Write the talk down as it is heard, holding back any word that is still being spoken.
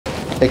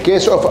A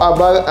case of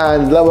upper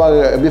and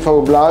lower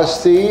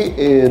blepharoplasty.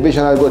 The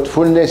patient has got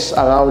fullness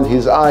around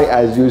his eye,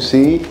 as you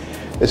see.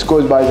 It's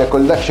caused by the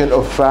collection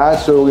of fat.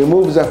 So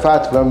remove the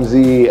fat from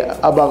the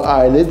upper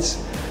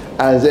eyelids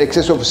and the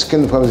excess of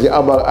skin from the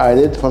upper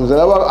eyelid. From the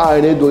lower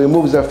eyelid, we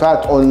remove the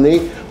fat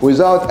only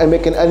without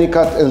making any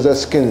cut in the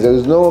skin. There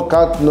is no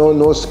cut,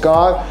 no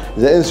scar.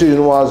 The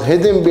incision was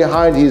hidden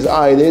behind his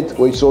eyelid,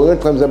 which we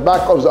went from the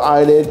back of the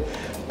eyelid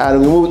and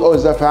removed all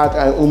the fat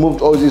and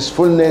removed all this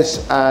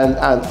fullness and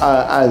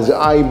the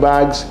eye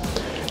bags.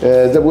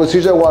 The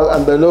procedure was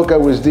under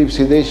local with deep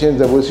sedation.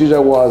 The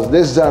procedure was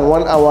less than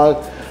 1 hour.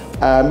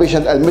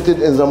 Patient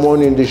admitted in the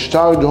morning,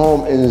 discharged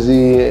home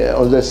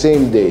on the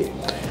same day.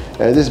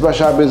 This is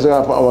Bashar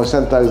Bizrah from our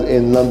centers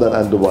in London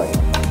and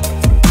Dubai.